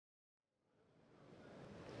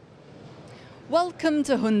Welcome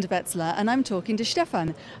to Hund Wetzlar, and I'm talking to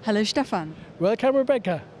Stefan. Hello, Stefan. Welcome,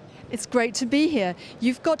 Rebecca. It's great to be here.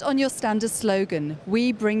 You've got on your stand a slogan,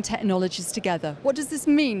 "We bring technologies together." What does this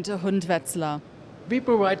mean to Hund Wetzlar? We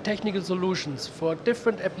provide technical solutions for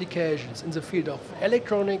different applications in the field of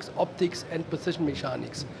electronics, optics and precision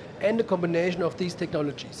mechanics, and a combination of these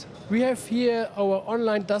technologies. We have here our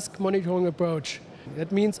online dust monitoring approach.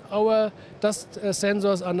 That means our dust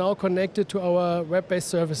sensors are now connected to our web-based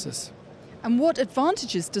services. And what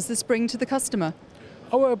advantages does this bring to the customer?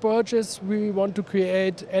 Our approach is we want to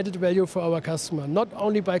create added value for our customer, not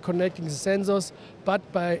only by connecting the sensors, but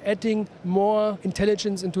by adding more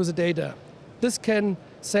intelligence into the data. This can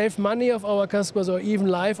save money of our customers or even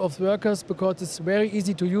life of workers because it's very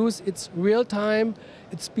easy to use, it's real time,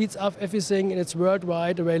 it speeds up everything and it's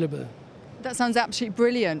worldwide available. That sounds absolutely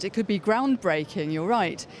brilliant. It could be groundbreaking, you're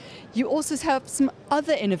right. You also have some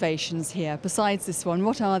other innovations here besides this one.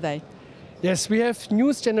 What are they? Yes, we have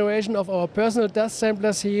newest generation of our personal dust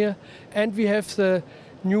samplers here, and we have the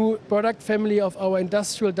new product family of our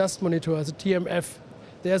industrial dust monitor, the TMF.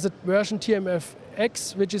 There's a version TMF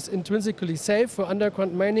X, which is intrinsically safe for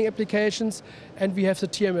underground mining applications, and we have the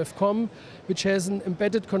TMF Com, which has an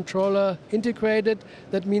embedded controller integrated.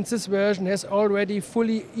 That means this version has already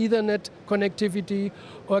fully Ethernet connectivity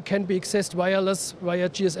or can be accessed wireless via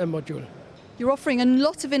GSM module. You're offering a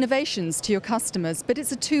lot of innovations to your customers, but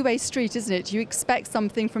it's a two-way street, isn't it? You expect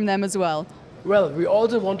something from them as well. Well, we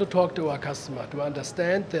also want to talk to our customer to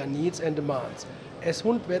understand their needs and demands. As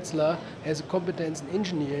Hund Wetzlar has a competence in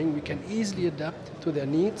engineering, we can easily adapt to their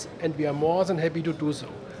needs, and we are more than happy to do so.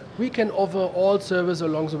 We can offer all service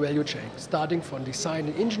along the value chain, starting from design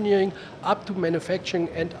and engineering up to manufacturing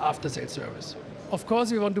and after-sales service. Of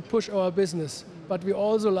course, we want to push our business, but we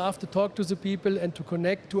also love to talk to the people and to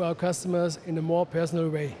connect to our customers in a more personal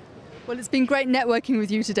way. Well, it's been great networking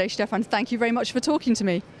with you today, Stefan. Thank you very much for talking to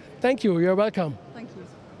me. Thank you. You're welcome.